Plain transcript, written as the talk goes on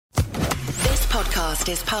podcast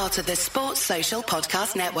is part of the Sports Social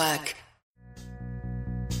Podcast Network.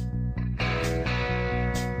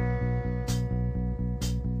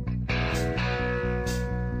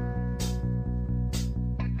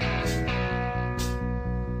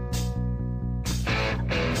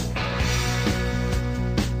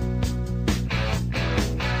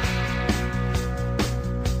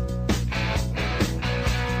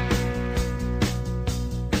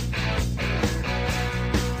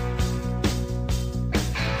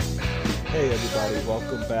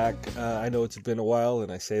 Welcome back. I know it's been a while,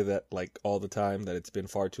 and I say that like all the time that it's been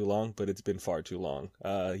far too long, but it's been far too long.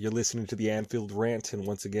 You're listening to the Anfield Rant, and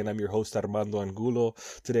once again, I'm your host, Armando Angulo.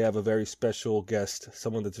 Today I have a very special guest,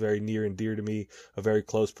 someone that's very near and dear to me, a very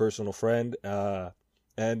close personal friend,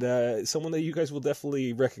 and someone that you guys will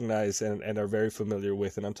definitely recognize and are very familiar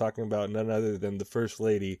with, and I'm talking about none other than the First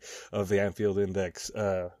Lady of the Anfield Index,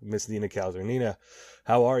 Miss Nina Kauser. Nina,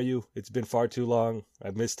 how are you? It's been far too long.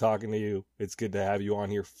 I've missed talking to you. It's good to have you on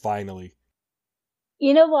here finally.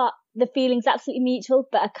 You know what? The feeling's absolutely mutual,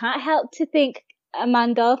 but I can't help to think,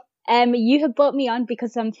 Amanda, you have brought me on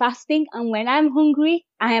because I'm fasting, and when I'm hungry,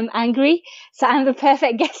 I am angry. So I'm the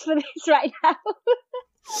perfect guest for this right now.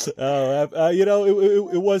 It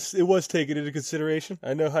was taken into consideration.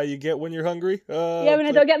 I know how you get when you're hungry. When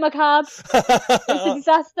I don't get my carbs, it's a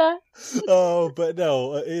disaster. But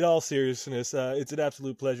no, in all seriousness, it's an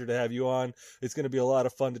absolute pleasure to have you on. It's going to be a lot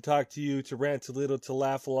of fun to talk to you, to rant a little, to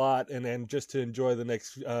laugh a lot, and then just to enjoy the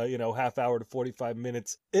next, half hour to 45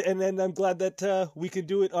 minutes. And then I'm glad that we can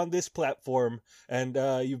do it on this platform. And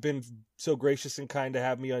you've been so gracious and kind to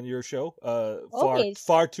have me on your show,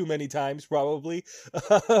 far too many times probably,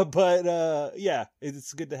 but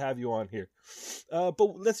it's good to have you on here. But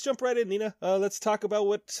let's jump right in, Nina. Let's talk about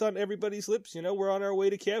what's on everybody's lips. We're on our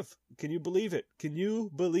way to Kiev. Can you believe it? Can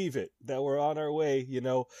you believe it that we're on our way?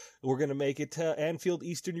 We're gonna make it to Anfield,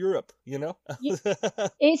 Eastern Europe.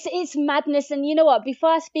 It's madness. And you know what?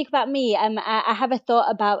 Before I speak about me, I have a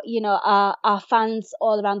thought about our fans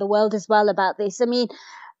all around the world as well about this. I mean,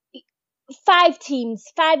 five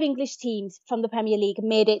English teams from the Premier League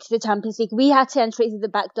made it to the Champions League. We had to enter it through the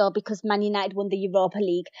back door because Man United won the Europa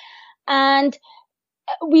League. And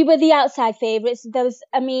we were the outside favourites. I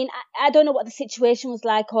don't know what the situation was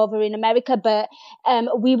like over in America, but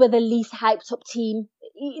we were the least hyped up team.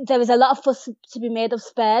 There was a lot of fuss to be made of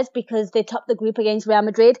Spurs because they topped the group against Real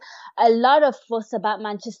Madrid. A lot of fuss about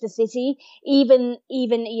Manchester City, even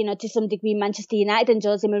to some degree Manchester United and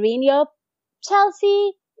Jose Mourinho.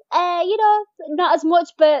 Chelsea, not as much,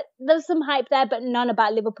 but there's some hype there, but none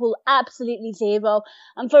about Liverpool, absolutely zero.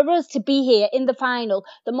 And for us to be here in the final,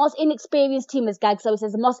 the most inexperienced team, as Gags always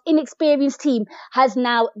says, the most inexperienced team has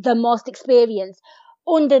now the most experience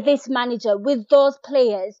under this manager with those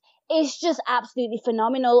players. It's just absolutely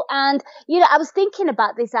phenomenal. And, I was thinking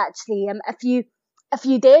about this actually a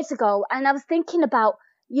few days ago, and I was thinking about,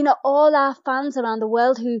 all our fans around the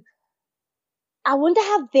world who, I wonder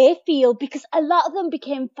how they feel, because a lot of them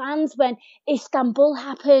became fans when Istanbul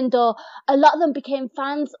happened, or a lot of them became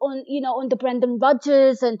fans under Brendan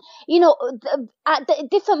Rodgers and, at the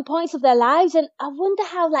different points of their lives. And I wonder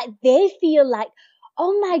how they feel like,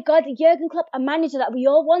 oh my God, Jurgen Klopp, a manager that we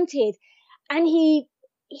all wanted, and he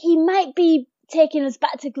might be taking us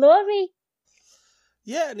back to glory.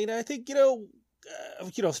 Yeah, I think,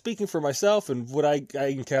 speaking for myself and what I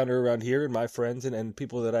encounter around here and my friends and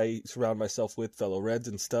people that I surround myself with, fellow Reds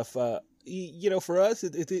and stuff, for us,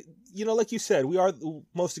 like you said, we are the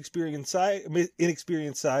most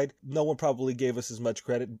inexperienced side. No one probably gave us as much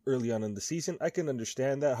credit early on in the season. I can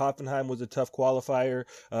understand that. Hoffenheim was a tough qualifier.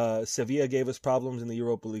 Sevilla gave us problems in the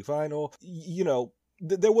Europa League final.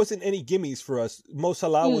 There wasn't any gimmies for us. Mo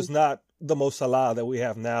Salah was not the Mo Salah that we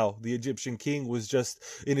have now. The Egyptian king was just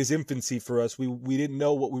in his infancy for us. We didn't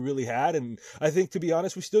know what we really had, and I think, to be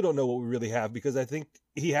honest, we still don't know what we really have, because I think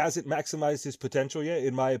he hasn't maximized his potential yet,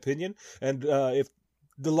 in my opinion. And if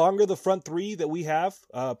the longer the front three that we have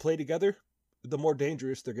play together, the more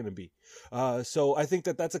dangerous they're going to be. So I think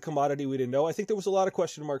that's a commodity we didn't know. I think there was a lot of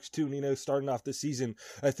question marks too, starting off this season.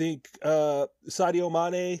 I think Sadio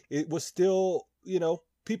Mane, it was still,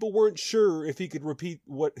 people weren't sure if he could repeat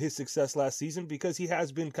what his success last season, because he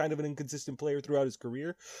has been kind of an inconsistent player throughout his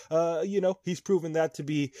career. He's proven that to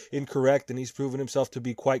be incorrect, and he's proven himself to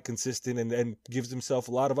be quite consistent and gives himself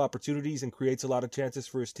a lot of opportunities and creates a lot of chances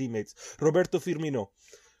for his teammates. Roberto Firmino.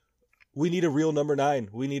 We need a real number 9.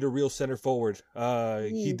 We need a real center forward.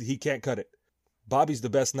 He can't cut it. Bobby's the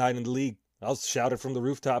best 9 in the league. I'll shout it from the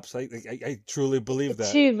rooftops. I truly believe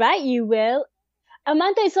that. Too right, you will.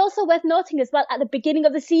 Amanda, it's also worth noting as well, at the beginning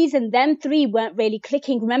of the season, them three weren't really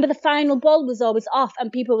clicking. Remember, the final ball was always off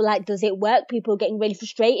and people were like, does it work? People were getting really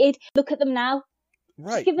frustrated. Look at them now.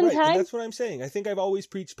 Just give them Right. And time. that's what I'm saying. I think I've always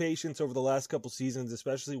preached patience over the last couple seasons,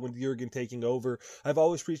 especially when Jurgen taking over. I've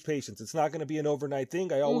always preached patience. It's not going to be an overnight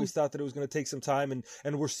thing. I always thought that it was going to take some time,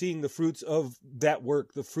 and we're seeing the fruits of that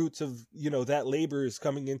work. The fruits of, that labor is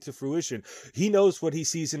coming into fruition. He knows what he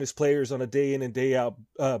sees in his players on a day in and day out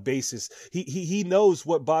basis. He knows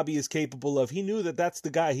what Bobby is capable of. He knew that that's the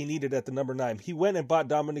guy he needed at the number 9. He went and bought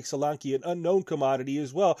Dominic Solanke, an unknown commodity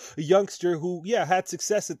as well, a youngster who, had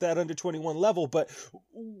success at that under 21 level, but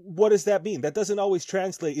what does that mean? That doesn't always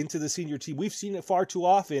translate into the senior team. We've seen it far too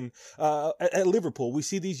often at Liverpool. We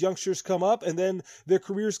see these youngsters come up and then their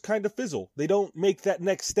careers kind of fizzle. They don't make that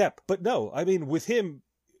next step. But no, I mean, with him,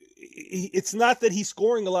 it's not that he's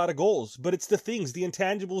scoring a lot of goals, but it's the things, the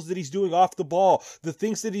intangibles that he's doing off the ball, the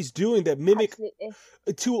things that he's doing that mimic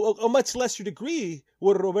to a much lesser degree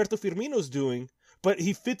what Roberto Firmino's doing. But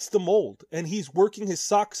he fits the mold, and he's working his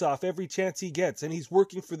socks off every chance he gets, and he's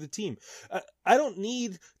working for the team. I don't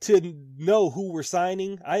need to know who we're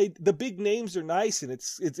signing. The big names are nice, and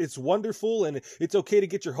it's wonderful, and it's okay to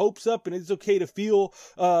get your hopes up, and it's okay to feel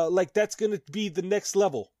like that's going to be the next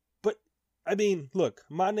level. But, I mean, look,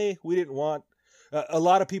 Mane, we didn't want. A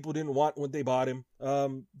lot of people didn't want when they bought him.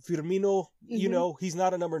 Firmino, he's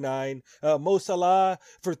not a number 9. Mo Salah,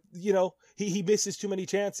 he misses too many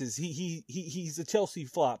chances. He's a Chelsea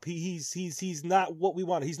flop. He's not what we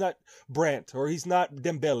want. He's not Brandt, or he's not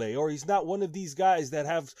Dembele, or he's not one of these guys that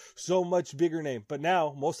have so much bigger name. But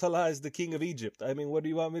now Mo Salah is the king of Egypt. I mean, what do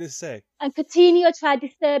you want me to say? And Coutinho tried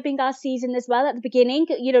disturbing our season as well at the beginning.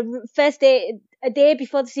 First day, a day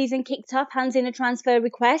before the season kicked off, hands in a transfer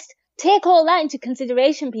request. Take all that into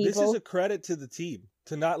consideration, people. This is a credit to the team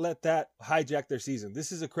to not let that hijack their season.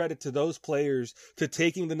 This is a credit to those players to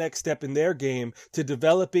taking the next step in their game, to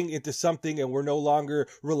developing into something, and we're no longer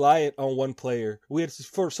reliant on one player. We had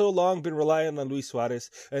for so long been reliant on Luis Suarez,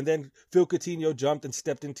 and then Phil Coutinho jumped and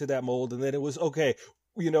stepped into that mold, and then it was, okay,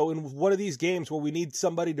 in one of these games where we need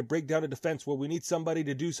somebody to break down a defense, where we need somebody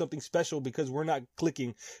to do something special because we're not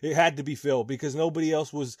clicking, it had to be Phil, because nobody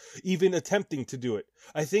else was even attempting to do it.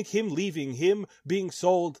 I think him leaving, him being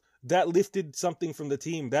sold, that lifted something from the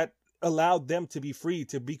team. That allowed them to be free,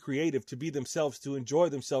 to be creative, to be themselves, to enjoy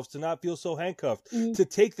themselves, to not feel so handcuffed, to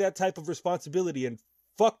take that type of responsibility, and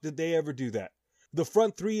fuck did they ever do that. The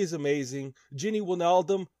front three is amazing. Gini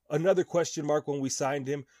Wijnaldum, another question mark when we signed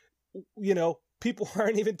him. People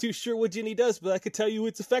aren't even too sure what Ginny does, but I can tell you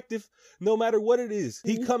it's effective no matter what it is.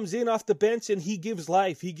 He comes in off the bench and he gives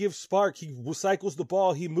life. He gives spark. He recycles the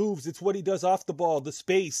ball. He moves. It's what he does off the ball, the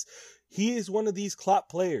space. He is one of these Klopp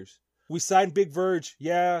players. We signed Big Verge.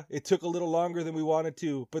 Yeah, it took a little longer than we wanted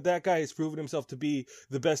to, but that guy has proven himself to be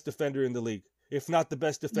the best defender in the league, if not the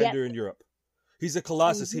best defender in Europe. He's a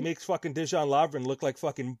colossus. He makes fucking Dejan Lovren look like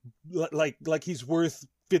fucking, like he's worth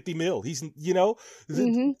 50 mil. He's,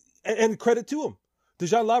 And credit to him.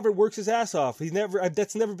 Dejan Lovren works his ass off.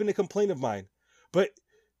 That's never been a complaint of mine. But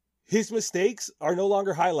his mistakes are no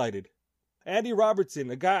longer highlighted. Andy Robertson,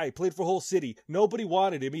 a guy, played for Hull City. Nobody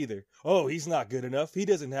wanted him either. Oh, he's not good enough. He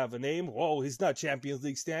doesn't have a name. Oh, he's not Champions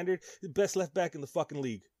League standard. The best left back in the fucking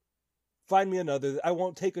league. Find me another. I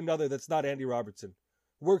won't take another that's not Andy Robertson.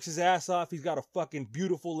 Works his ass off. He's got a fucking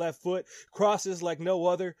beautiful left foot. Crosses like no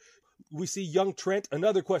other. We see young Trent,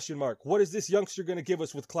 another question mark. What is this youngster going to give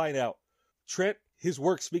us with Klein out? Trent, his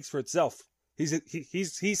work speaks for itself. He's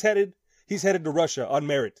headed to Russia on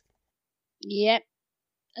merit. Yep.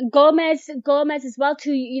 Gomez as well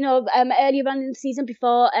too. Earlier on in the season,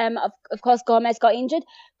 before of course Gomez got injured,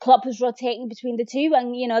 Klopp was rotating between the two,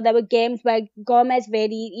 and there were games where Gomez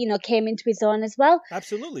really came into his own as well.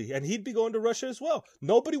 Absolutely, and he'd be going to Russia as well.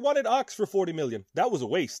 Nobody wanted Ox for 40 million. That was a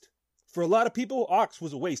waste. For a lot of people, Ox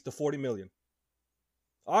was a waste of 40 million.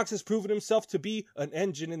 Ox has proven himself to be an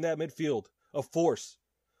engine in that midfield, a force,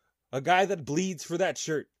 a guy that bleeds for that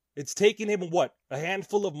shirt. It's taken him, a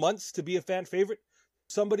handful of months to be a fan favorite?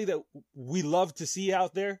 Somebody that we love to see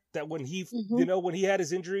out there, that when he, when he had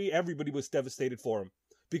his injury, everybody was devastated for him.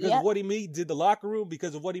 Because of what he means to the locker room,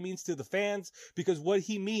 because of what he means to the fans, because what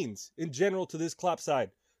he means in general to this Klopp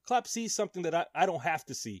side. Klopp sees something that I don't have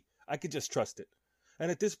to see. I could just trust it. And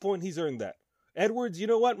at this point, he's earned that. Edwards, you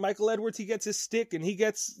know what? Michael Edwards, he gets his stick and he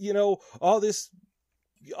gets, all this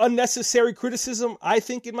unnecessary criticism, I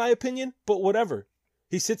think, in my opinion. But whatever.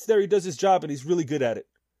 He sits there, he does his job, and he's really good at it.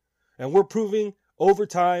 And we're proving over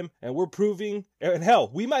time, and we're proving, and hell,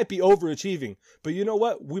 we might be overachieving. But you know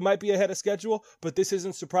what? We might be ahead of schedule, but this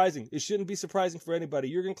isn't surprising. It shouldn't be surprising for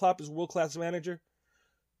anybody. Jurgen Klopp is a world-class manager.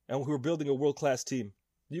 and we're building a world-class team.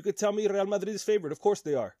 You could tell me Real Madrid is favorite. Of course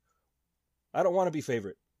they are. I don't want to be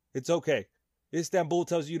favorite. It's okay. Istanbul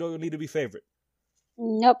tells you don't need to be favorite.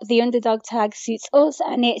 Nope, the underdog tag suits us,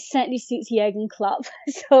 and it certainly suits Jurgen Klopp.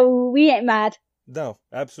 So we ain't mad. No,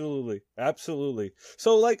 absolutely. Absolutely.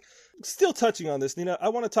 So, like, still touching on this, Nina, I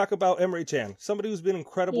want to talk about Emre Can, somebody who's been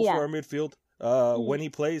incredible for our midfield. When he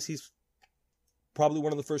plays, he's probably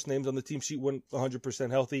one of the first names on the team sheet when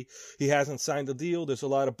 100% healthy. He hasn't signed a deal. There's a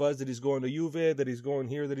lot of buzz that he's going to Juve, that he's going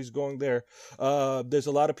here, that he's going there. There's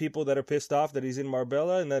a lot of people that are pissed off that he's in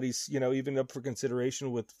Marbella and that he's, even up for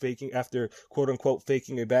consideration with after quote unquote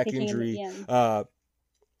faking a back injury.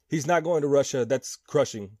 He's not going to Russia. That's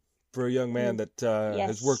crushing for a young man that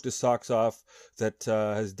has worked his socks off, that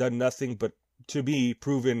has done nothing but, to me,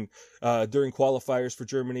 proven during qualifiers for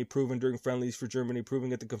Germany, proven during friendlies for Germany,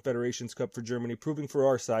 proving at the Confederations Cup for Germany, proving for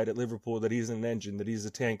our side at Liverpool that he is an engine, that he is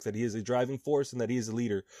a tank, that he is a driving force, and that he is a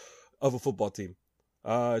leader of a football team.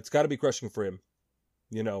 It's got to be crushing for him.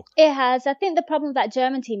 It has. I think the problem with that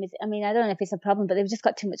German team is, I don't know if it's a problem, but they've just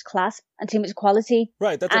got too much class and too much quality.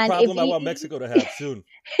 Right, that's a problem I want Mexico to have soon.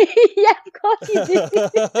 Yeah, of course you do.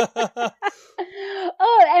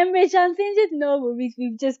 Oh, Emre Can's injured? No worries.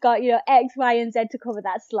 We've just got, X, Y, and Z to cover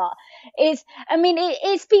that slot. It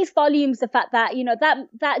speaks volumes, the fact that,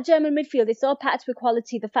 that German midfield is so packed with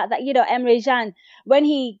quality. The fact that, Emre Can, when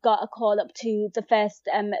he got a call up to the first,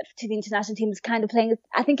 to the international team, was kind of playing,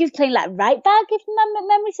 I think he was playing like right back, if my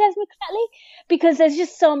memory serves me correctly, because there's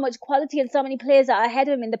just so much quality and so many players that are ahead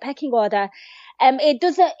of him in the pecking order.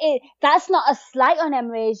 That's not a slight on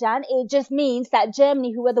Emre Can. It just means that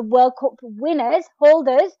Germany, who are the World Cup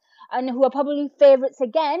holders, and who are probably favourites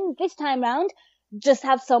again this time round, just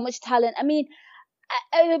have so much talent.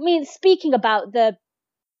 Speaking about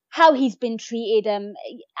how he's been treated,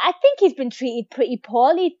 I think he's been treated pretty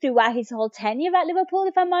poorly throughout his whole tenure at Liverpool,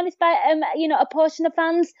 if I'm honest, by a portion of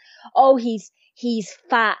fans. Oh, he's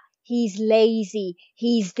fat. He's lazy.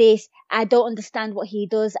 He's this. I don't understand what he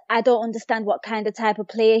does. I don't understand what kind of type of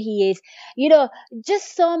player he is.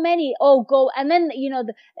 Just so many. Oh, go. And then,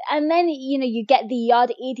 you get the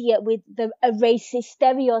odd idiot with a racist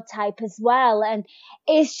stereotype as well. And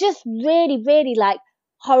it's just really, really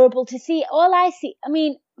horrible to see. All I see,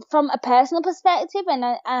 from a personal perspective, and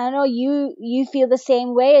I know you feel the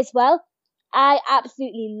same way as well. I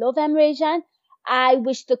absolutely love Emre Can. I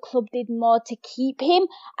wish the club did more to keep him.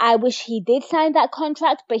 I wish he did sign that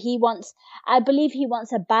contract, but I believe he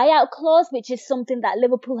wants a buyout clause, which is something that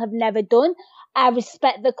Liverpool have never done. I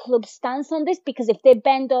respect the club's stance on this, because if they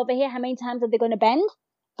bend over here, how many times are they going to bend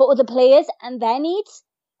for other players and their needs?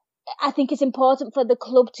 I think it's important for the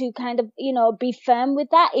club to kind of, be firm with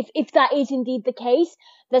that. If that is indeed the case,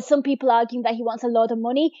 there's some people arguing that he wants a lot of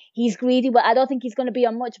money. He's greedy, but I don't think he's going to be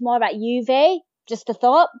on much more at Juve. Just a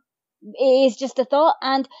thought. It is just a thought.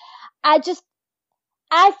 And I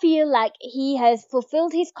feel like he has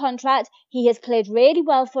fulfilled his contract. He has played really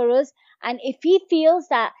well for us. And if he feels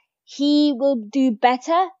that he will do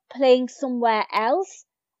better playing somewhere else,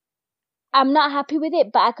 I'm not happy with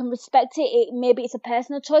it, but I can respect it. Maybe it's a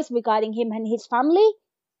personal choice regarding him and his family.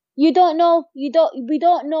 We don't know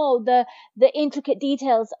the intricate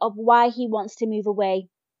details of why he wants to move away.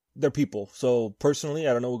 They're people. So personally,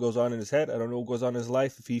 I don't know what goes on in his head. I don't know what goes on in his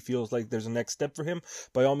life. If he feels like there's a next step for him,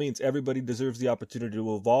 by all means, everybody deserves the opportunity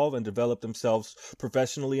to evolve and develop themselves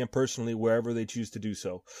professionally and personally wherever they choose to do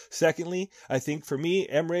so. Secondly, I think for me,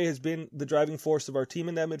 Emre has been the driving force of our team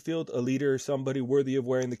in that midfield, a leader, somebody worthy of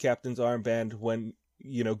wearing the captain's armband when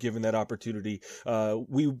given that opportunity.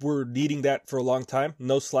 We were needing that for a long time.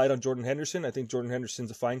 No slight on Jordan Henderson. I think Jordan Henderson's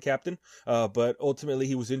a fine captain, but ultimately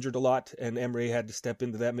he was injured a lot, and Emre had to step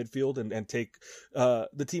into that midfield and take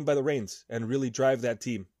the team by the reins and really drive that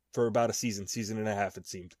team for about a season and a half, it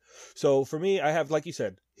seemed. So for me, I have, like you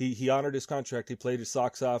said, he honored his contract. He played his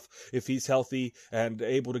socks off. If he's healthy and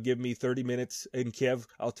able to give me 30 minutes in Kiev,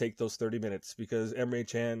 I'll take those 30 minutes, because Emre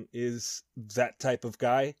Can is that type of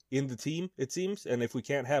guy in the team, it seems. And if we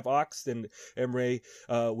can't have Ox, then Emre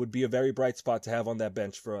would be a very bright spot to have on that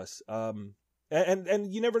bench for us.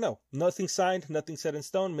 And you never know. Nothing signed, nothing set in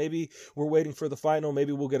stone. Maybe we're waiting for the final.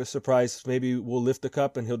 Maybe we'll get a surprise. Maybe we'll lift the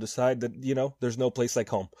cup and he'll decide that, there's no place like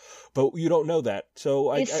home. But you don't know that.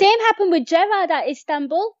 So the same happened with Gerrard at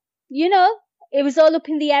Istanbul. It was all up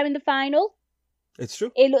in the air in the final. It's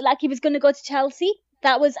true. It looked like he was going to go to Chelsea.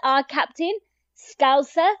 That was our captain,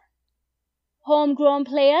 Scouser, homegrown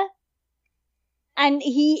player. And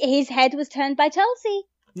his head was turned by Chelsea.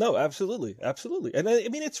 No, absolutely, absolutely, and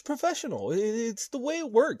it's professional. It's the way it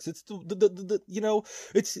works. It's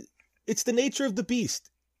it's the nature of the beast.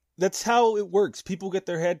 That's how it works. People get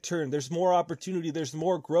their head turned. There's more opportunity. There's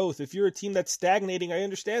more growth. If you're a team that's stagnating, I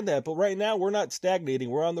understand that. But right now, we're not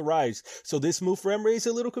stagnating. We're on the rise. So this move for Emre is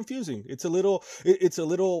a little confusing. It's a little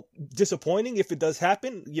disappointing if it does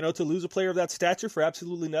happen, to lose a player of that stature for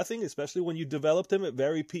absolutely nothing, especially when you developed him at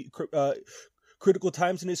very critical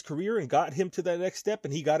times in his career and got him to that next step,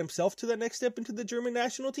 and he got himself to that next step into the German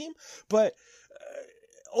national team. But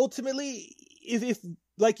ultimately, if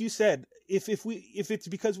like you said, if it's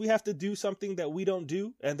because we have to do something that we don't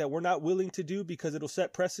do and that we're not willing to do because it'll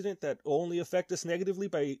set precedent that will only affect us negatively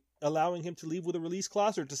by allowing him to leave with a release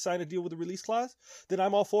clause or to sign a deal with a release clause, then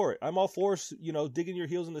I'm all for it. I'm all for, digging your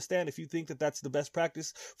heels in the stand if you think that that's the best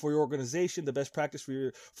practice for your organization, the best practice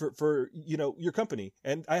for your company.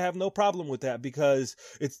 And I have no problem with that, because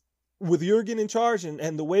it's, with Jurgen in charge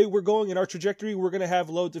and the way we're going in our trajectory, we're going to have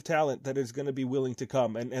loads of talent that is going to be willing to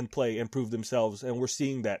come and play and prove themselves. And we're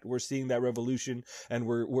seeing that. We're seeing that revolution, and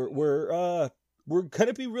we're going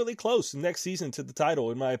to be really close next season to the title,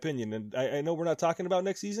 in my opinion. And I know we're not talking about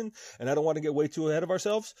next season, and I don't want to get way too ahead of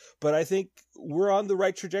ourselves, but I think we're on the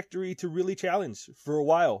right trajectory to really challenge for a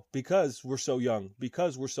while, because we're so young,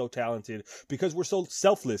 because we're so talented, because we're so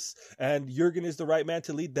selfless. And Jurgen is the right man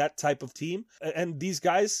to lead that type of team. And these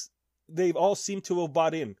guys, they've all seemed to have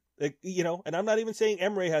bought in, and I'm not even saying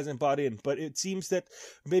Emre hasn't bought in, but it seems that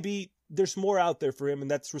maybe there's more out there for him,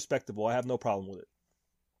 and that's respectable. I have no problem with it.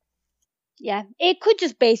 Yeah, it could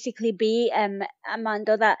just basically be,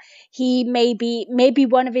 Armando, that he maybe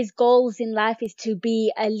one of his goals in life is to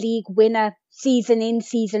be a league winner season in,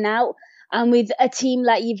 season out. And with a team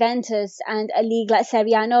like Juventus and a league like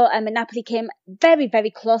Serie A, Napoli came very,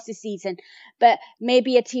 very close this season, but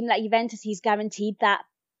maybe a team like Juventus, he's guaranteed that,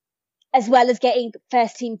 as well as getting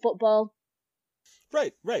first team football.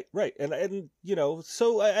 Right. And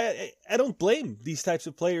so I don't blame these types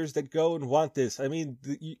of players that go and want this. I mean,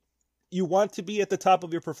 you want to be at the top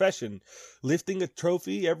of your profession. Lifting a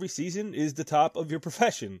trophy every season is the top of your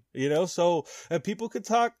profession, so people could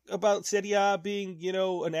talk about Serie A being,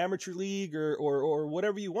 an amateur league or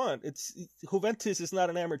whatever you want. Juventus is not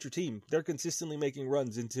an amateur team. They're consistently making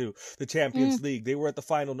runs into the Champions League. They were at the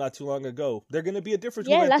final not too long ago. They're going to be a different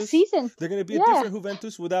Juventus. Last season. They're going to be a different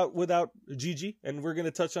Juventus without Gigi, and we're going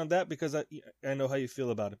to touch on that because I know how you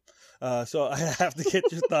feel about him. So I have to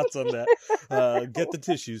get your thoughts on that. Get the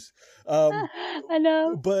tissues. I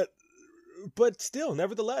know, but still,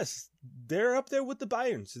 nevertheless, they're up there with the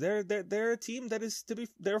Bayerns. They're a team that is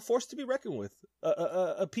they're a force to be reckoned with.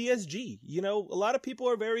 A PSG. A lot of people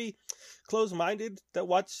are very close-minded that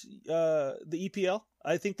watch the EPL.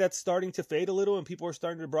 I think that's starting to fade a little, and people are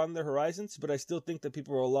starting to broaden their horizons. But I still think that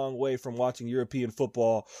people are a long way from watching European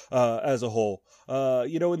football as a whole.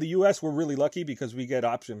 In the U.S., we're really lucky because we get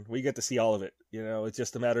option. We get to see all of it. It's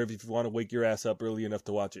just a matter of if you want to wake your ass up early enough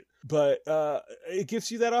to watch it. But it gives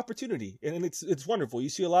you that opportunity, and it's wonderful. You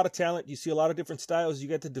see a lot of talent. You see a lot of different styles. You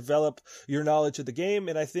get to develop your knowledge of the game,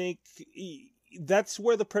 and I think that's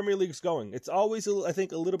where the Premier League's going. It's always, I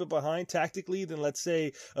think, a little bit behind tactically than, let's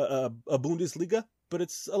say, a Bundesliga, but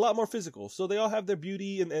it's a lot more physical. So they all have their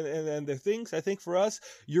beauty and their things. I think for us,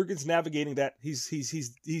 Jurgen's navigating that.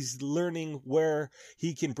 He's learning where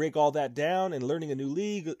he can break all that down and learning a new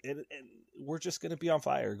league, and we're just going to be on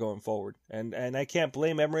fire going forward. And I can't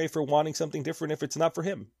blame Emre for wanting something different if it's not for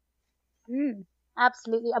him.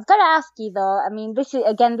 Absolutely. I've got to ask you though. I mean, this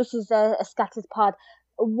is a scattered pod.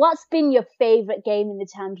 What's been your favorite game in the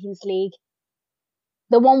Champions League?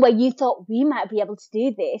 The one where you thought we might be able to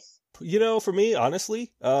do this? For me,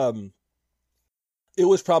 honestly, it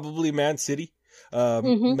was probably Man City.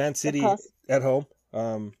 Man City at home.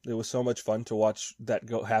 It was so much fun to watch that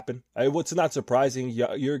happen. What's not surprising,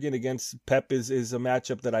 Jurgen against Pep is a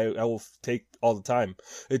matchup that I will take all the time.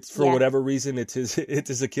 It's for whatever reason, it's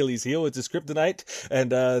his Achilles heel, it's his kryptonite,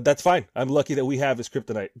 and that's fine. I'm lucky that we have his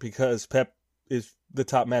kryptonite because Pep is the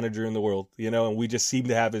top manager in the world, and we just seem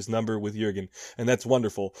to have his number with Jurgen, and that's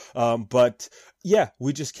wonderful. But yeah,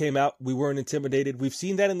 we just came out. We weren't intimidated. We've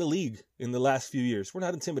seen that in the league in the last few years. We're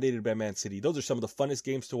not intimidated by Man City. Those are some of the funnest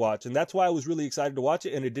games to watch, and that's why I was really excited to watch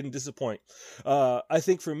it, and it didn't disappoint. I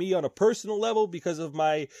think for me on a personal level, because of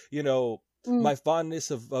my, my fondness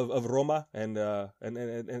of Roma and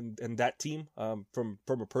that team, from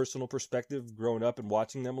a personal perspective, growing up and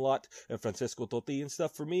watching them a lot, and Francesco Totti and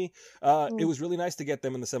stuff, for me, it was really nice to get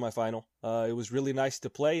them in the semifinal. It was really nice to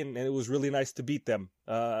play, and it was really nice to beat them.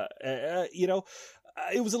 It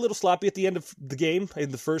was a little sloppy at the end of the game in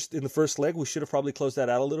the first leg. We should have probably closed that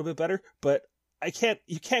out a little bit better, but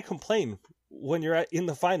you can't complain when you're in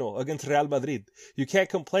the final against Real Madrid. You can't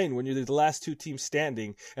complain when you're the last two teams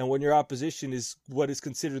standing and when your opposition is what is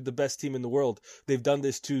considered the best team in the world. They've done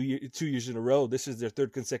this 2 years in a row. This is their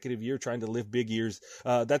third consecutive year trying to live big years.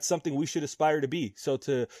 That's something we should aspire to be. So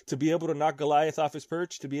to be able to knock Goliath off his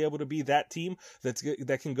perch, to be able to be that team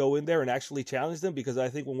that can go in there and actually challenge them, because I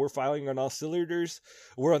think when we're firing on all cylinders,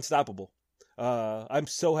 we're unstoppable. I'm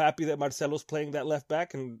so happy that Marcelo's playing that left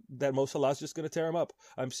back and that Mo Salah's just going to tear him up.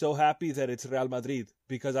 I'm so happy that it's Real Madrid,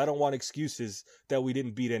 because I don't want excuses that we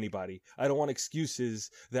didn't beat anybody. I don't want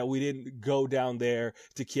excuses that we didn't go down there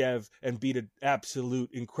to Kiev and beat an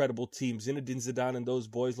absolute incredible team. Zinedine Zidane and those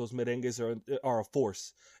boys, those merengues, are a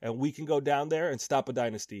force. And we can go down there and stop a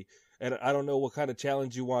dynasty. And I don't know what kind of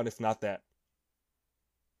challenge you want if not that.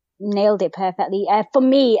 Nailed it perfectly. For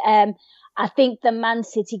me, I think the Man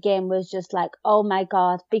City game was just like, oh my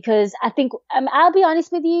God, because I think, I'll be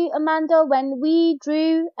honest with you, Amanda, when we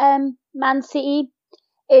drew Man City,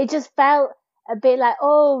 it just felt a bit like,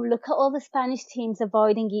 oh, look at all the Spanish teams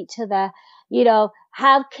avoiding each other. You know,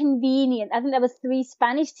 how convenient. I think there was 3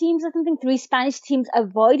 Spanish teams or something. 3 Spanish teams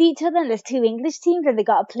avoid each other, and there's 2 English teams, and they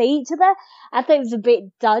got to play each other. I thought it was a bit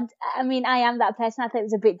dodgy. I mean, I am that person. I thought it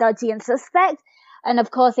was a bit dodgy and suspect. And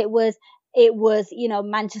of course it was, you know,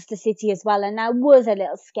 Manchester City as well. And I was a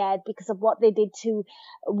little scared because of what they did to,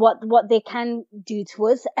 what they can do to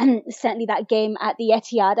us. And certainly that game at the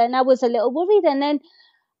Etihad. And I was a little worried. And then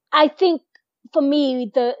I think for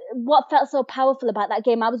me, what felt so powerful about that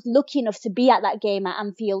game, I was lucky enough to be at that game at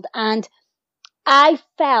Anfield. And I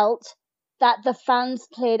felt that the fans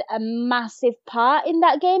played a massive part in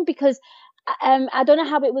that game, because I don't know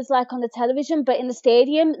how it was like on the television, but in the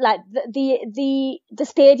stadium, like the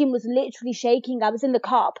stadium was literally shaking. I was in the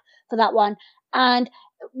Cop for that one, and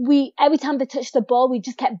every time they touched the ball, we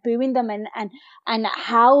just kept booing them and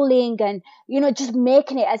howling and, you know, just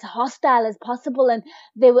making it as hostile as possible. And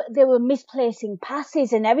they were misplacing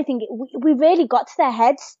passes and everything. We really got to their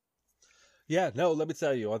heads. Yeah, no, let me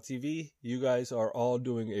tell you, on TV, you guys are all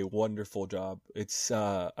doing a wonderful job. It's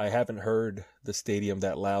I haven't heard the stadium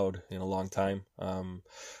that loud in a long time.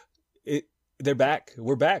 They're back.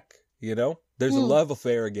 We're back, you know? There's a love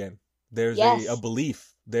affair again. There's a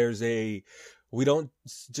belief. We don't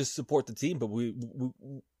just support the team, but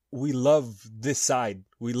we love this side.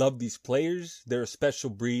 We love these players. They're a special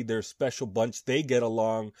breed. They're a special bunch. They get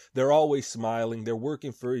along. They're always smiling. They're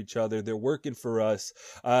working for each other. They're working for us.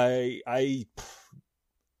 It's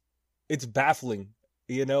baffling,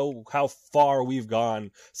 you know, how far we've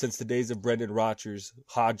gone since the days of Brendan Rodgers,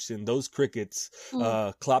 Hodgson, those crickets,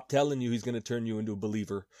 Klopp telling you he's going to turn you into a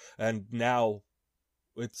believer. And now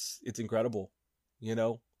it's incredible, you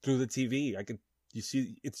know, through the TV. You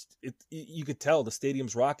see, you could tell the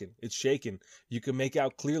stadium's rocking. It's shaking. You can make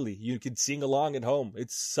out clearly. You can sing along at home.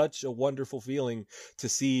 It's such a wonderful feeling to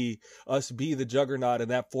see us be the juggernaut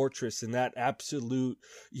and that fortress and that absolute,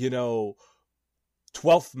 you know,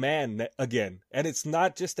 12th man again. And it's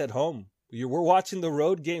not just at home. We're watching the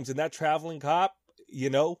road games, and that traveling cop, you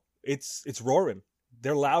know, it's roaring.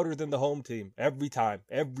 They're louder than the home team every time,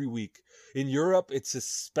 every week. In Europe, it's a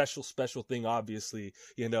special, special thing, obviously.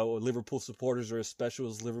 You know, Liverpool supporters are as special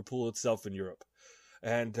as Liverpool itself in Europe.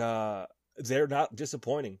 And they're not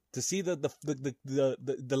disappointing. To see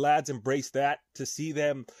the lads embrace that, to see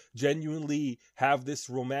them genuinely have this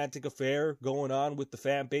romantic affair going on with the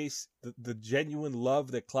fan base, the genuine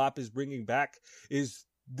love that Klopp is bringing back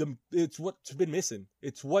it's what's been missing.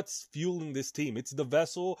 It's what's fueling this team. It's the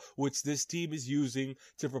vessel which this team is using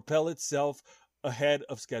to propel itself ahead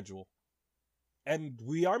of schedule. And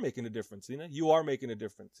we are making a difference, you know? You are making a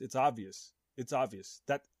difference. It's obvious. It's obvious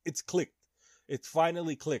that it's clicked. It's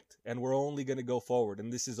finally clicked, and we're only going to go forward,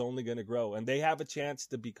 and this is only going to grow. And they have a chance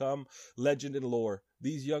to become legend and lore.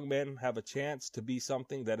 These young men have a chance to be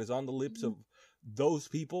something that is on the lips of those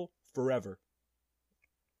people forever.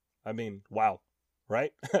 I mean, wow.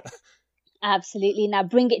 Right? Absolutely. Now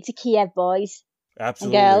bring it to Kiev, boys.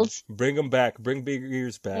 Absolutely. And girls. Bring them back. Bring big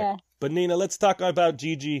ears back. Yeah. But Nina, let's talk about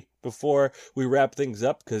Gigi before we wrap things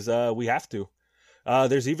up, because we have to.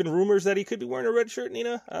 There's even rumors that he could be wearing a red shirt,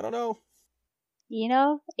 Nina. I don't know. You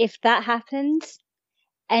know, if that happens,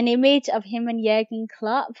 an image of him and Jurgen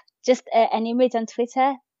Klopp, just an image on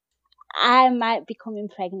Twitter, I might become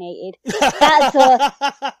impregnated. That's all.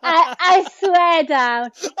 I swear down.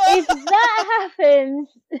 If that happens,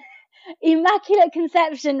 immaculate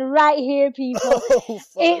conception right here, people.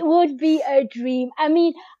 It would be a dream. I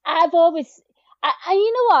mean, I've always,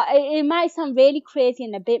 you know what? It might sound really crazy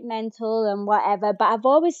and a bit mental and whatever, but I've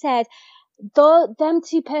always said, though, them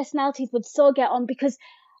two personalities would so get on, because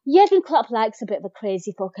Jurgen Klopp likes a bit of a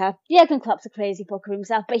crazy fucker. Jurgen Klopp's a crazy fucker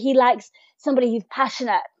himself, but he likes somebody who's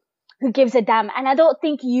passionate, who gives a damn. And I don't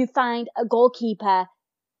think you find a goalkeeper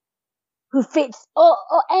who fits, or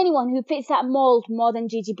anyone who fits that mould more than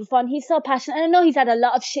Gigi Buffon. He's so passionate. And I know he's had a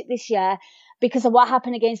lot of shit this year because of what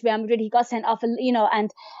happened against Real Madrid. He got sent off, you know,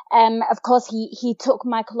 and of course he took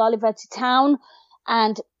Michael Oliver to town,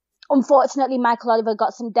 and unfortunately Michael Oliver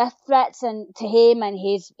got some death threats and to him and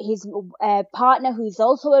his partner, who's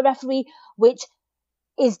also a referee, which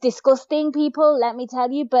is disgusting, people, let me tell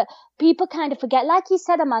you. But people kind of forget, like you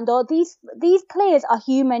said, Amanda, these players are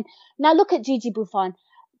human. Now look at Gigi Buffon,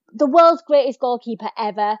 the world's greatest goalkeeper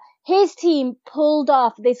ever. His team pulled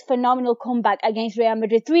off this phenomenal comeback against Real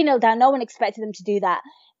Madrid, 3-0 down. No one expected them to do that.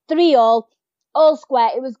 3-all, all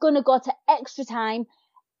square. It was going to go to extra time,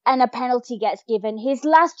 and a penalty gets given. His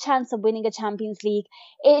last chance of winning a Champions League.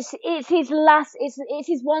 It's his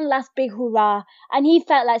one last big hurrah, and he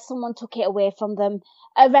felt like someone took it away from them.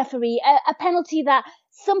 A referee, a penalty that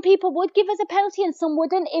some people would give as a penalty and some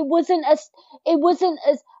wouldn't. It wasn't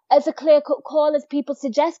as a clear-cut call as people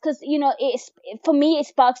suggest, because, you know, for me, it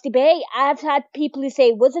sparks debate. I've had people who say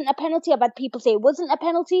it wasn't a penalty. I've had people say it wasn't a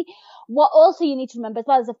penalty. What also you need to remember as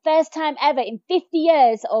well is the first time ever in 50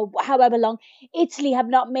 years or however long, Italy have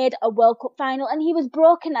not made a World Cup final, and he was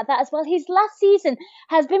broken at that as well. His last season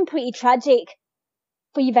has been pretty tragic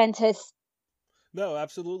for Juventus. No,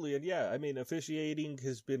 absolutely. And yeah, I mean, officiating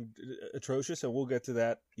has been atrocious, and we'll get to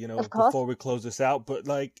that, you know, before we close this out. But,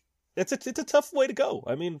 like, it's a tough way to go.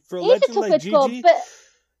 I mean, for a legend like Gigi,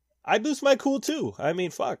 I'd lose my cool too. I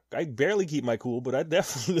mean, fuck, I barely keep my cool, but I'd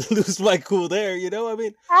definitely lose my cool there, you know? I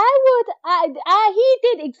mean, he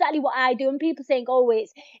did exactly what I do, and people saying, oh,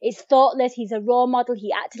 it's thoughtless, he's a role model,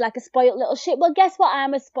 he acted like a spoiled little shit. Well, guess what?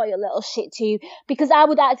 I'm a spoiled little shit too, because I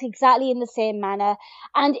would act exactly in the same manner.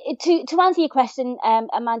 And to answer your question,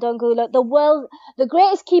 Amanda Angulo, the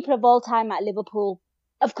greatest keeper of all time at Liverpool,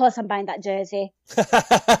 of course, I'm buying that jersey.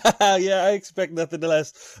 Yeah, I expect nothing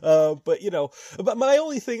less. But, you know, but my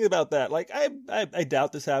only thing about that, like, I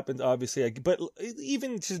doubt this happens, obviously. But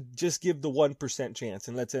even just give the 1% chance,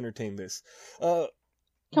 and let's entertain this.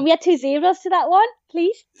 Can we add 2 zeros to that one,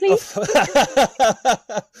 please? We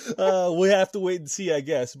have to wait and see, I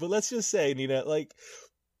guess. But let's just say, Nina, like,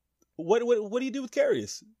 what do you do with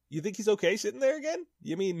Karius? You think he's okay sitting there again?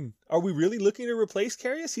 You mean, are we really looking to replace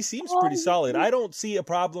Karius? He seems pretty solid. I don't see a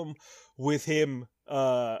problem with him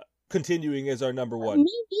continuing as our number one.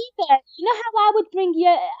 Me neither. You know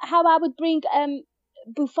how I would bring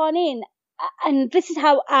Buffon in, and this is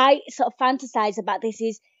how I sort of fantasize about this,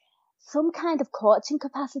 is some kind of coaching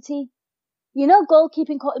capacity. You know,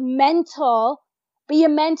 goalkeeping mentor. Be a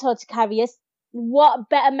mentor to Karius. What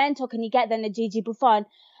better mentor can you get than a Gigi Buffon?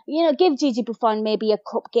 You know, give Gigi Buffon maybe a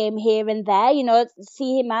cup game here and there, you know,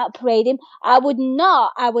 see him out, parade him. I would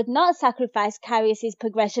not sacrifice Karius'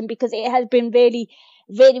 progression, because it has been really,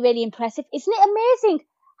 really, really impressive. Isn't it amazing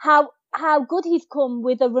how good he's come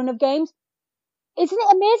with a run of games? Isn't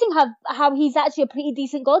it amazing how he's actually a pretty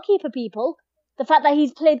decent goalkeeper, people? The fact that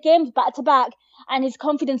he's played games back to back and his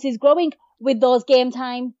confidence is growing with those game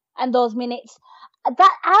time and those minutes.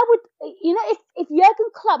 That I would, you know, if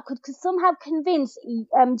Jurgen Klopp could somehow convince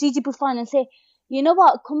Gigi Buffon and say, you know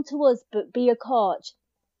what, come to us, but be a coach,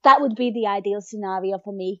 that would be the ideal scenario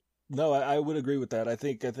for me. No, I would agree with that. I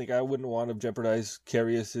think I wouldn't want to jeopardize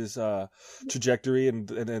Karius's trajectory and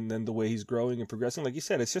the way he's growing and progressing. Like you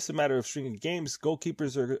said, it's just a matter of stringing games.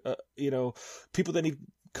 Goalkeepers are, you know, people that need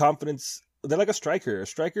confidence. They're like a striker. A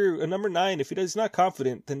number 9, if he's not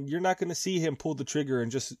confident, then you're not going to see him pull the trigger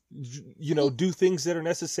and just, you know, do things that are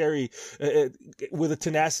necessary with a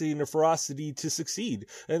tenacity and a ferocity to succeed.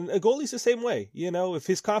 And a goalie's the same way. You know, if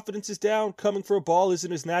his confidence is down, coming for a ball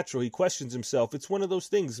isn't as natural. He questions himself. It's one of those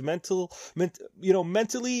things. Mentally,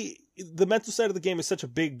 the mental side of the game is such a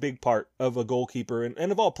big part of a goalkeeper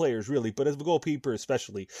and of all players, really, but as a goalkeeper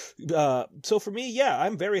especially. So for me, yeah,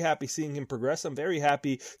 I'm very happy seeing him progress. I'm very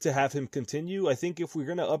happy to have him continue. I think if we're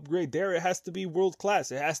going to upgrade there, it has to be world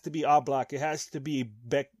class. It has to be Oblak. It has to be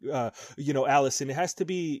Allison. It has to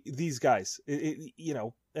be these guys, you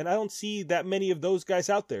know, and I don't see that many of those guys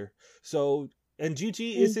out there. So, and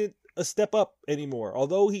Gigi isn't a step up anymore.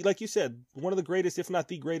 Although he, like you said, one of the greatest, if not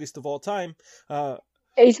the greatest of all time,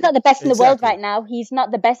 he's not the best in the world right now. He's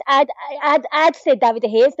not the best. I'd say David De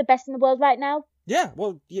Gea is the best in the world right now. Yeah,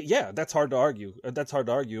 well, yeah, that's hard to argue. That's hard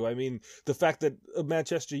to argue. I mean, the fact that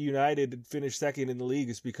Manchester United finished second in the league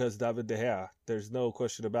is because David De Gea. There's no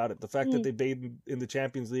question about it. The fact that they made in the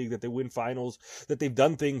Champions League, that they win finals, that they've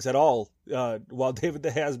done things at all while David De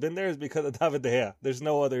Gea has been there is because of David De Gea. There's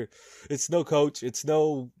no other. It's no coach. It's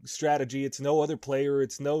no strategy. It's no other player.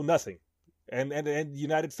 It's no nothing. And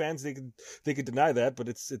United fans, they could deny that, but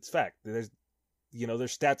it's fact. There's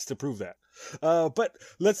stats to prove that. But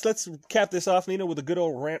let's cap this off, Nina, with a good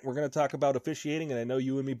old rant. We're going to talk about officiating, and I know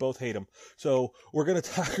you and me both hate them. So we're going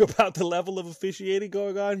to talk about the level of officiating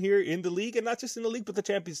going on here in the league, and not just in the league, but the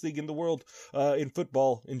Champions League, in the world, in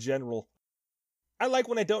football in general. I like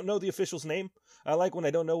when I don't know the official's name. I like when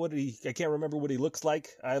I don't know I can't remember what he looks like.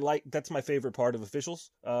 That's my favorite part of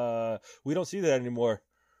officials. We don't see that anymore.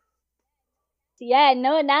 Yeah,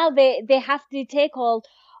 no, now they have to take all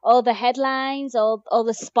the headlines, all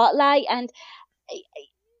the spotlight. And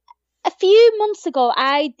a few months ago,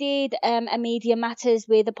 I did a Media Matters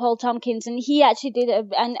with Paul Tompkins, and he actually did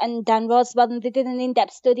and Dan Roswell, and they did an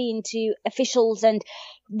in-depth study into officials and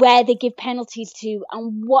where they give penalties to,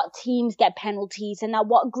 and what teams get penalties, and at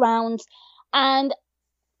what grounds. And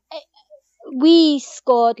we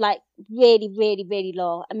scored like really, really, really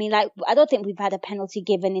low. I mean, like, I don't think we've had a penalty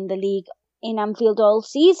given in the league in Anfield all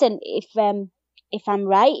season, if I'm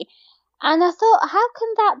right. And I thought, how can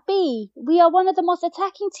that be? We are one of the most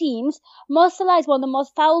attacking teams, most alive, one of the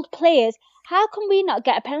most fouled players. How can we not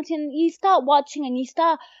get a penalty? And you start watching and you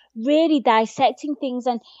start really dissecting things.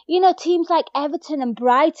 And, teams like Everton and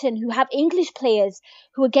Brighton, who have English players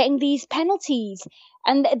who are getting these penalties,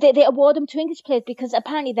 and they award them to English players because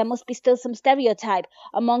apparently there must be still some stereotype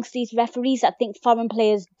amongst these referees that think foreign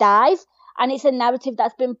players dive. And it's a narrative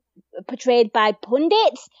that's been portrayed by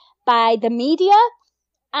pundits, by the media.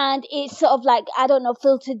 And it's sort of like, I don't know,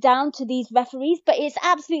 filtered down to these referees, but it's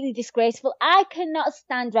absolutely disgraceful. I cannot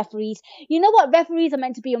stand referees. You know what? Referees are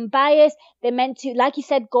meant to be unbiased. They're meant to, like you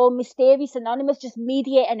said, go mysterious, anonymous, just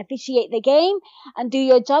mediate and officiate the game and do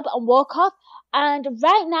your job and walk off. And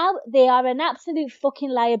right now, they are an absolute fucking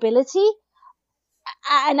liability.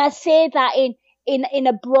 And I say that in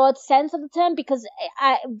a broad sense of the term, because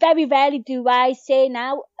I very rarely do I say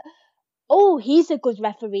now, oh, he's a good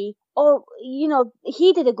referee. Oh,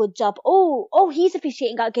 he did a good job. Oh, he's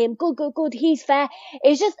officiating that game. Good. He's fair.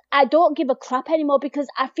 It's just, I don't give a crap anymore because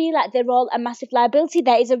I feel like they're all a massive liability.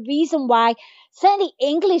 There is a reason why certainly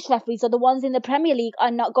English referees, or the ones in the Premier League,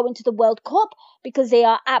 are not going to the World Cup because they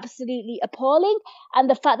are absolutely appalling. And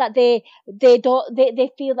the fact that they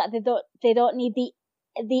feel that they don't need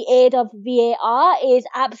the aid of VAR is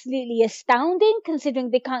absolutely astounding,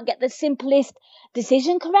 considering they can't get the simplest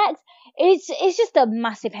decision correct. It's just a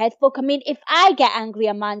massive head fuck. I mean, if I get angry,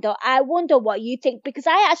 Amanda, I wonder what you think, because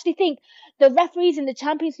I actually think the referees in the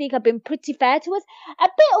Champions League have been pretty fair to us. A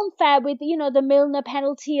bit unfair with, the Milner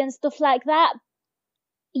penalty and stuff like that.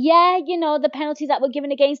 Yeah, the penalties that were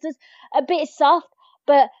given against us, a bit soft,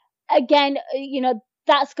 but again,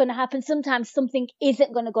 that's going to happen. Sometimes something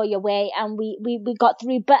isn't going to go your way, and we got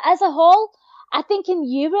through. But as a whole, I think in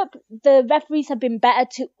Europe, the referees have been better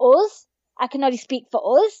to us. I can only speak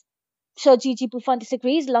for us. Sure, Gigi Buffon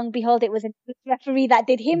disagrees. Long behold, it was a referee that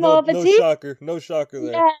did him over too. No shocker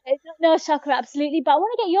there. Yeah, no shocker, absolutely. But I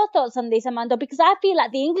want to get your thoughts on this, Amanda, because I feel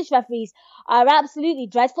like the English referees are absolutely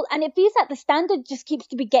dreadful, and it feels like the standard just keeps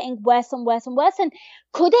to be getting worse and worse and worse. And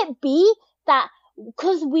could it be that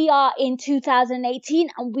because we are in 2018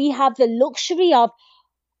 and we have the luxury of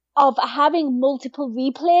having multiple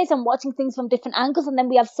replays and watching things from different angles, and then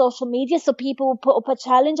we have social media, so people will put up a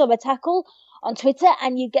challenge or a tackle on Twitter,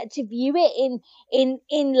 and you get to view it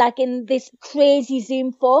in this crazy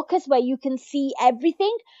zoom focus where you can see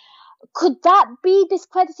everything. Could that be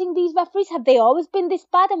discrediting these referees? Have they always been this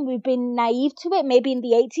bad and we've been naive to it, maybe in the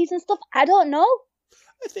 80s and stuff? I don't know.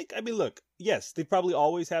 Look, yes, they probably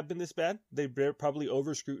always have been this bad. They're probably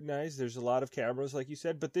over scrutinized. There's a lot of cameras, like you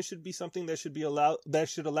said, but this should be something that should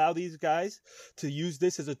allow these guys to use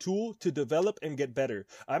this as a tool to develop and get better.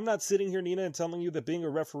 I'm not sitting here, Nina, and telling you that being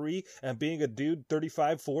a referee and being a dude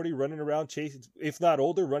 35, 40, running around chasing, if not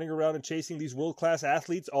older, running around and chasing these world-class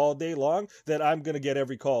athletes all day long, that I'm going to get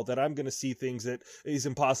every call, that I'm going to see things that is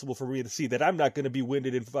impossible for me to see, that I'm not going to be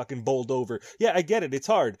winded and fucking bowled over. Yeah, I get it. It's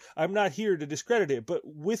hard. I'm not here to discredit it, but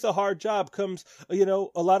with a hard job comes, a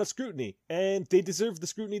lot of scrutiny, and they deserve the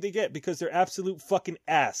scrutiny they get because they're absolute fucking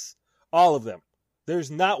ass. All of them.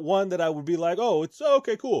 There's not one that I would be like, oh, it's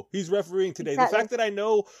okay, cool. He's refereeing today. Exactly. The fact that I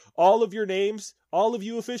know all of your names, all of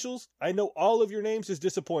you officials, I know all of your names is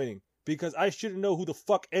disappointing because I shouldn't know who the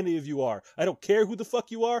fuck any of you are. I don't care who the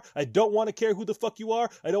fuck you are. I don't want to care who the fuck you are.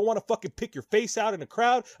 I don't want to fucking pick your face out in a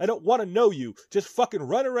crowd. I don't want to know you. Just fucking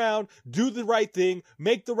run around, do the right thing,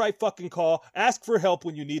 make the right fucking call, ask for help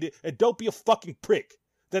when you need it, and don't be a fucking prick.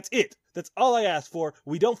 That's it. That's all I ask for.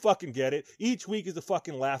 We don't fucking get it. Each week is a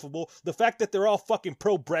fucking laughable. The fact that they're all fucking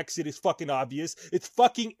pro-Brexit is fucking obvious. It's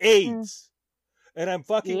fucking AIDS. And I'm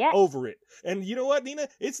fucking over it. And you know what, Nina?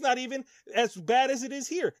 It's not even as bad as it is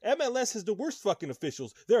here. MLS has the worst fucking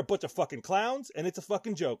officials. They're a bunch of fucking clowns, and it's a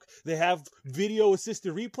fucking joke. They have video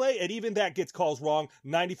assisted replay, and even that gets calls wrong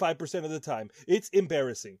 95% of the time. It's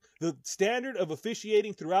embarrassing. The standard of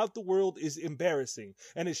officiating throughout the world is embarrassing.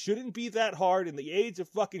 And it shouldn't be that hard in the age of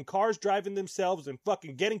fucking cars driving themselves and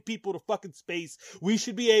fucking getting people to fucking space. We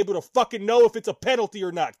should be able to fucking know if it's a penalty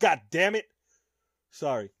or not. God damn it.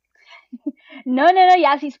 Sorry. No, you're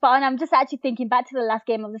actually spot on. I'm just actually thinking back to the last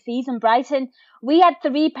game of the season, Brighton. We had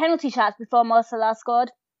 3 penalty shots before Mo Salah scored.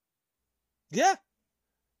 Yeah.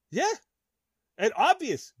 And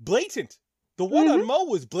obvious, blatant. The one on Mo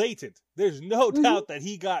was blatant. There's no doubt that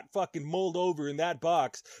he got fucking mulled over in that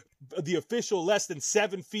box. The official less than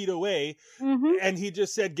 7 feet away, and he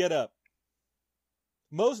just said, get up.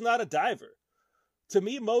 Mo's not a diver. To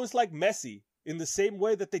me, Mo's like Messi. In the same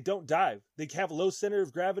way that they don't dive. They have low center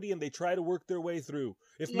of gravity and they try to work their way through.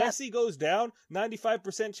 If Messi goes down,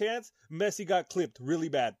 95% chance, Messi got clipped really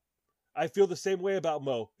bad. I feel the same way about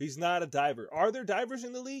Mo. He's not a diver. Are there divers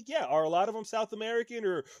in the league? Yeah. Are a lot of them South American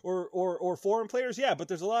or foreign players? Yeah, but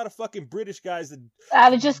there's a lot of fucking British guys that...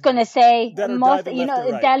 I was just going to say, most, you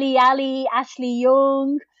know, right. Dele Alli, Ashley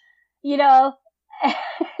Young, you know...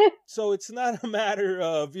 So it's not a matter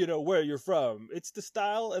of, you know, where you're from. It's the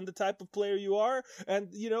style and the type of player you are. And,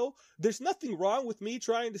 you know, there's nothing wrong with me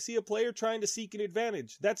trying to see a player trying to seek an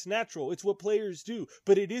advantage. That's natural. It's what players do.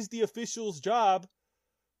 But it is the official's job.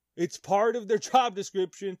 It's part of their job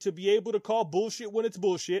description to be able to call bullshit when it's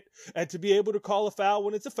bullshit and to be able to call a foul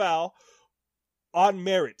when it's a foul on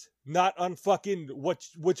merit, not on fucking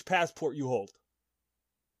which passport you hold.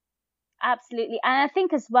 Absolutely. And I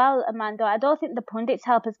think as well, Amanda, I don't think the pundits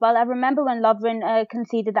help as well. I remember when Lovren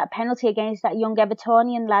conceded that penalty against that young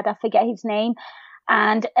Evertonian lad, I forget his name.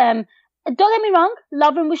 And don't get me wrong,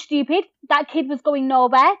 Lovren was stupid. That kid was going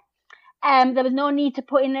nowhere. There was no need to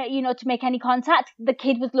put in, you know, to make any contact. The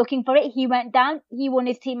kid was looking for it. He went down. He won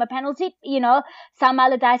his team a penalty. You know, Sam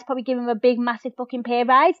Allardyce probably gave him a big, massive fucking pay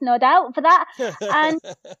rise, no doubt for that. and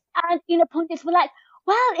you know, pundits were like,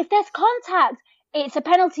 well, if there's contact, it's a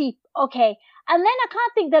penalty, okay. And then I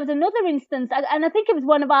can't think, there was another instance, and I think it was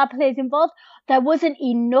one of our players involved, there wasn't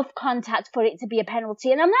enough contact for it to be a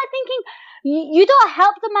penalty. And I'm not thinking, you don't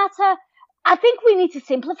help the matter. I think we need to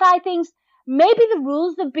simplify things. Maybe the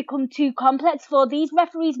rules have become too complex for these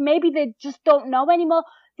referees. Maybe they just don't know anymore.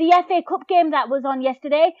 The FA Cup game that was on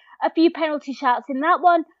yesterday, a few penalty shots in that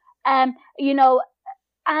one, you know,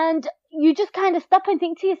 and you just kind of stop and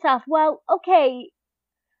think to yourself, well, okay,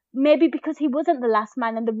 maybe because he wasn't the last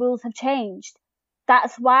man and the rules have changed.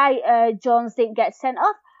 That's why Jones didn't get sent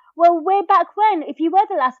off. Well, way back when, if you were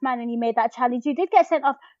the last man and you made that challenge, you did get sent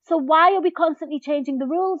off. So why are we constantly changing the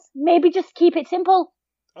rules? Maybe just keep it simple.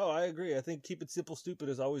 Oh, I agree. I think keep it simple, stupid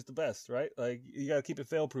is always the best, right? Like, you gotta keep it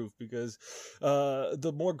fail-proof because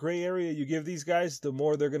the more gray area you give these guys, the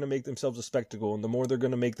more they're gonna make themselves a spectacle and the more they're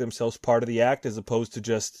gonna make themselves part of the act as opposed to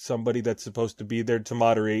just somebody that's supposed to be there to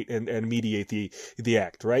moderate and mediate the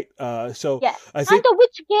act, right? So yeah. I think...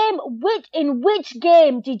 In which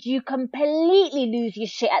game did you completely lose your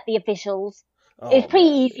shit at the officials? It's pretty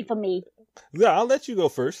easy for me. Yeah, I'll let you go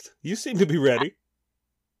first. You seem to be ready.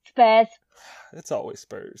 Spurs. It's always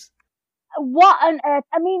Spurs. What on earth?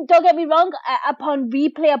 I mean, don't get me wrong. Upon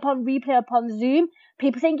replay upon Zoom,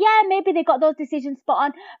 people saying, yeah, maybe they got those decisions spot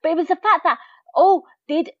on. But it was the fact that,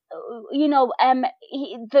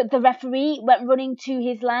 the referee went running to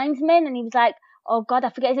his linesman and he was like, oh God, I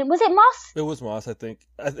forget his name. Was it Moss? It was Moss, I think.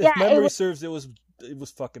 If memory serves, it was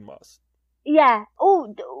fucking Moss. Yeah.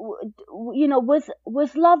 Oh, you know, was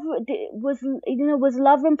Lovren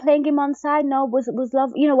playing him on side? No, was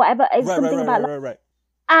Love, you know, whatever. It's something about right.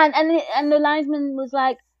 And the linesman was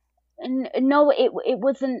like, no, it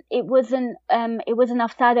wasn't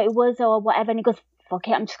offside, or it was, or whatever. And he goes, fuck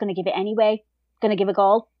it, I'm just gonna give it anyway. Gonna give a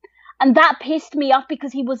goal. And that pissed me off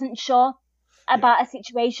because he wasn't sure about a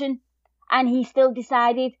situation, and he still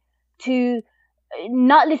decided to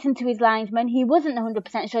not listen to his linesman. He wasn't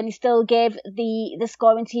 100% sure and he still gave the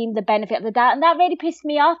scoring team the benefit of the doubt, and that really pissed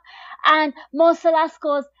me off. And Mo Salah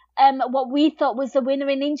scores what we thought was the winner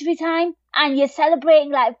in injury time, and you're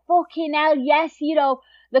celebrating like fucking hell, yes, you know,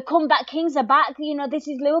 the comeback kings are back. You know, this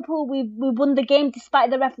is Liverpool. We won the game despite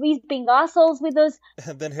the referees being arseholes with us.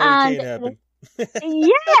 And then Harry Kane happened. Yeah,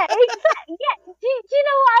 exactly. Yeah, do you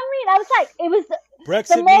know what I mean? I was like, it was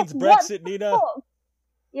Brexit means Brexit, Nina.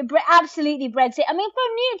 Yeah, absolutely Brexit. I mean, for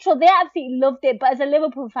neutral, they absolutely loved it, but as a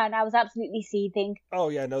Liverpool fan, I was absolutely seething. Oh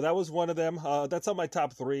yeah, no, that was one of them. That's on my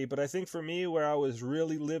top 3. But I think for me, where I was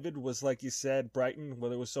really livid was, like you said, Brighton, where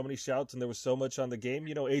there was so many shouts and there was so much on the game.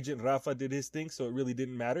 You know, Agent Rafa did his thing, so it really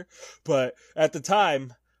didn't matter. But at the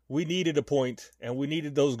time, we needed a point and we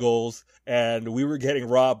needed those goals, and we were getting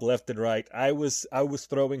robbed left and right. I was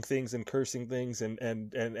throwing things and cursing things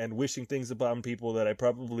and wishing things upon people that I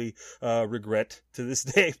probably regret to this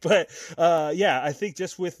day. But yeah, I think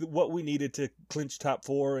just with what we needed to clinch top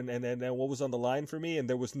 4 and what was on the line for me, and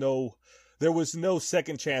there was no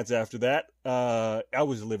second chance after that. I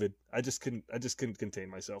was livid. I just couldn't contain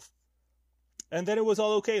myself. And then it was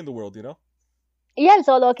all okay in the world, you know. Yeah, it's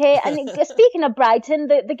all okay. And speaking of Brighton,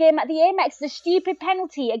 the game at the Amex, the stupid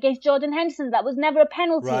penalty against Jordan Henderson, that was never a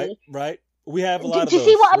penalty. Right. We have a lot of those. Do you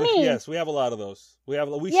see what I mean? Yes, we have a lot of those. We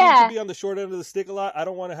seem to be on the short end of the stick a lot. I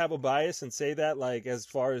don't want to have a bias and say that, like, as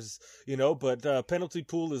far as, you know, but penalty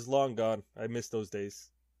pool is long gone. I miss those days.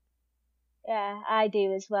 Yeah, I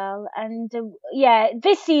do as well. And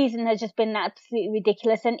this season has just been absolutely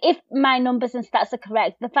ridiculous. And if my numbers and stats are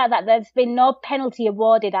correct, the fact that there's been no penalty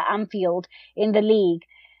awarded at Anfield in the league,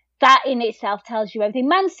 that in itself tells you everything.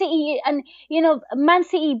 Man City, and you know, Man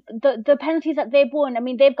City, the penalties that they've won, I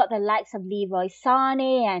mean, they've got the likes of Leroy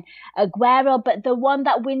Sané and Aguero, but the one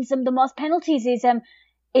that wins them the most penalties is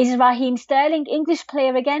Raheem Sterling, English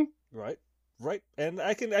player again. Right, and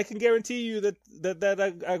I can guarantee you that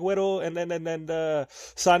Aguero and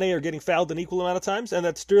Sané are getting fouled an equal amount of times, and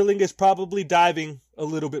that Sterling is probably diving a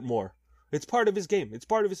little bit more. It's part of his game. It's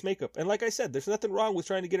part of his makeup. And like I said, there's nothing wrong with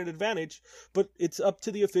trying to get an advantage, but it's up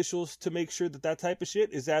to the officials to make sure that type of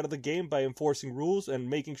shit is out of the game by enforcing rules and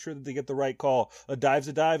making sure that they get the right call. A dive's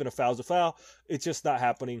a dive and a foul's a foul. It's just not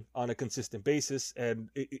happening on a consistent basis. And,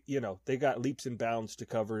 you know, they got leaps and bounds to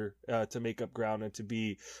cover, to make up ground and to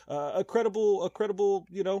be a credible,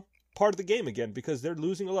 you know, part of the game again, because they're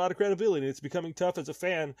losing a lot of credibility. It's becoming tough as a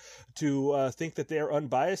fan to think that they're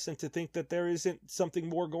unbiased and to think that there isn't something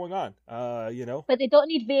more going on, you know. But they don't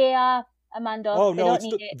need VAR, Amanda. Oh, no,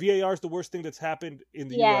 VAR is the worst thing that's happened in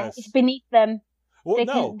the U.S. Yeah, it's beneath them.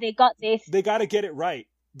 Well, they got this. They got to get it right,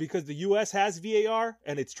 because the U.S. has VAR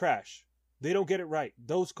and it's trash. They don't get it right.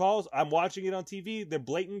 Those calls, I'm watching it on TV. They're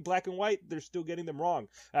blatant, black and white. They're still getting them wrong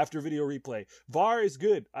after video replay. VAR is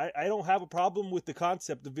good. I don't have a problem with the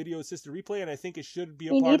concept of video assisted replay, and I think it should be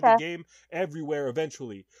a part of the game everywhere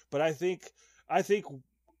eventually. But I think,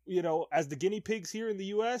 you know, as the guinea pigs here in the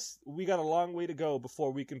U.S., we got a long way to go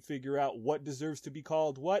before we can figure out what deserves to be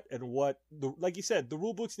called what and what. Like you said, the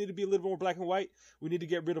rule books need to be a little more black and white. We need to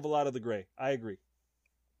get rid of a lot of the gray. I agree.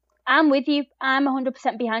 I'm with you. I'm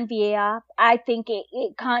 100% behind VAR. I think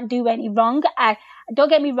it can't do any wrong. Don't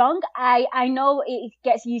get me wrong. I know it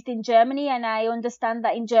gets used in Germany, and I understand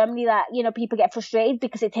that in Germany that, you know, people get frustrated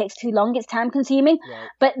because it takes too long. It's time consuming. Right.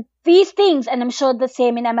 But these things, and I'm sure the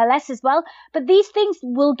same in MLS as well, but these things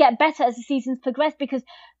will get better as the seasons progress, because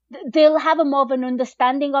they'll have a more of an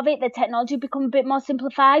understanding of it. The technology will become a bit more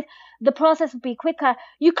simplified. The process will be quicker.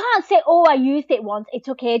 You can't say, oh, I used it once. It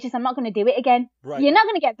took ages. I'm not going to do it again. Right. You're not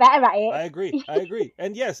going to get better at it. I agree.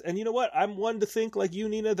 And yes, and you know what? I'm one to think like you,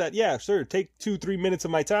 Nina, that, yeah, sure, take 2-3 minutes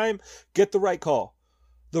of my time, get the right call.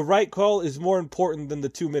 The right call is more important than the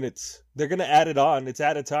 2 minutes. They're going to add it on. It's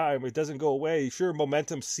at a time. It doesn't go away. Sure,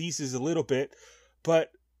 momentum ceases a little bit,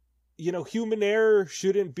 but you know, human error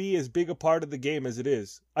shouldn't be as big a part of the game as it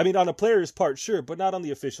is. I mean, on a player's part, sure, but not on the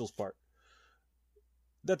official's part.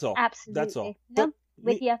 That's all. Absolutely. That's all. No,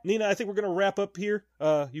 with you. Nina, I think we're going to wrap up here.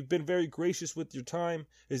 You've been very gracious with your time.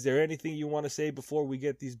 Is there anything you want to say before we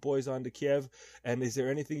get these boys on to Kiev? And is there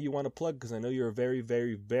anything you want to plug? Because I know you're a very,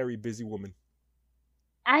 very, very busy woman.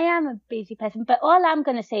 I am a busy person, but all I'm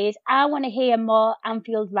going to say is I want to hear more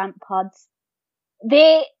Anfield Rant pods.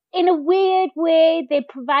 In a weird way, they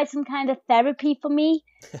provide some kind of therapy for me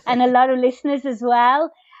and a lot of listeners as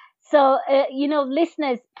well. So, you know,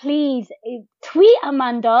 listeners, please tweet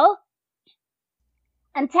Amando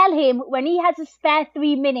and tell him when he has a spare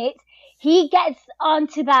 3 minutes, he gets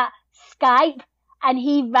onto that Skype and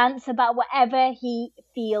he rants about whatever he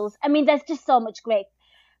feels. I mean, there's just so much great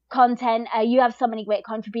content. You have so many great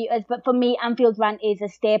contributors, but for me, Anfield Rant is a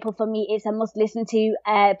staple. For me, it's a must listen to.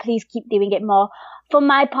 Please keep doing it more. For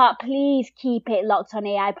my part, please keep it locked on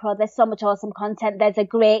AI Pro. There's so much awesome content. There's a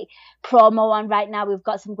great promo on right now. We've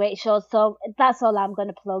got some great shows. So that's all I'm going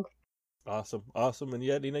to plug. Awesome. And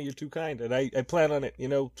yet, you're too kind. And I plan on it.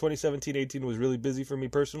 2017-18 was really busy for me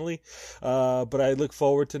personally. But I look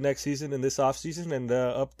forward to next season and this off season and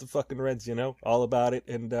up the fucking Reds, all about it.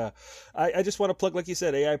 And I just want to plug, like you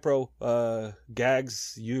said, AI Pro,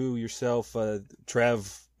 Gags, you, yourself,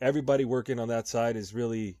 Trev, everybody working on that side is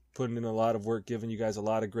really putting in a lot of work, giving you guys a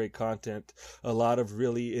lot of great content, a lot of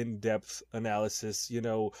really in-depth analysis.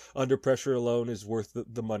 Under pressure alone is worth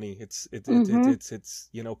the money. It's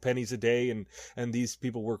pennies a day, and these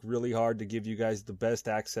people work really hard to give you guys the best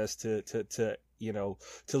access to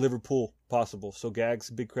Liverpool possible. So Gags,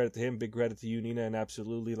 big credit to him, big credit to you, Nina, and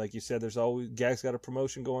absolutely, like you said, there's always, Gags got a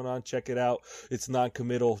promotion going on. Check it out. It's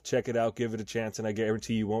non-committal. Check it out. Give it a chance, and I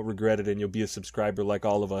guarantee you won't regret it, and you'll be a subscriber like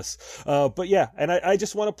all of us. But yeah, and I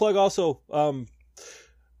just want to plug also,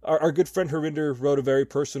 our good friend Harinder wrote a very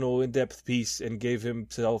personal, in-depth piece and gave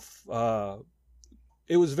himself,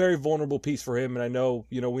 it was a very vulnerable piece for him, and I know,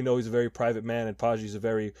 we know he's a very private man, and Paji's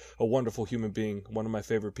a wonderful human being, one of my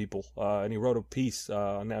favorite people, and he wrote a piece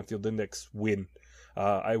on Anfield Index, Win.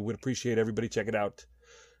 I would appreciate everybody check it out.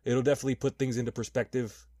 It'll definitely put things into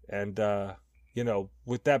perspective, and,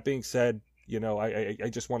 with that being said, I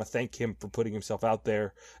just want to thank him for putting himself out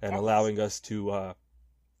there and allowing us to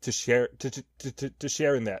share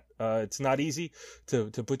in that. It's not easy to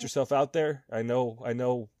put yourself out there. I know,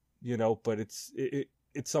 but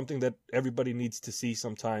it's something that everybody needs to see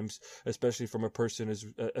sometimes, especially from a person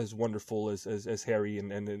as wonderful as Harry,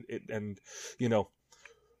 and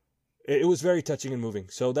it was very touching and moving.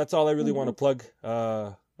 So that's all I really want to plug.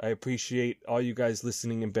 I appreciate all you guys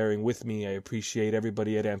listening and bearing with me. I appreciate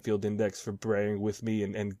everybody at Anfield Index for bearing with me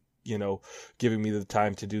and giving me the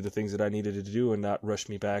time to do the things that I needed to do and not rush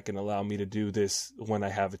me back and allow me to do this when I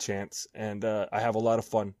have a chance. And I have a lot of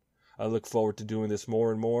fun. I look forward to doing this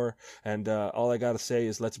more and more. And all I got to say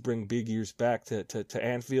is let's bring Big Ears back to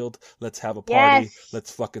Anfield. Let's have a party. Yes. Let's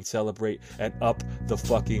fucking celebrate and up the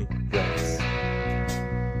fucking Reds.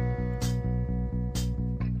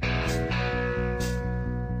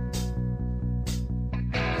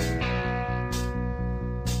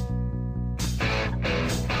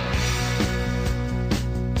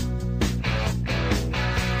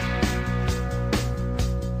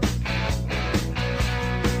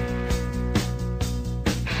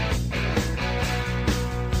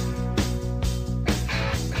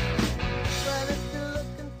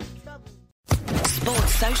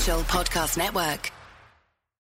 Social Podcast Network.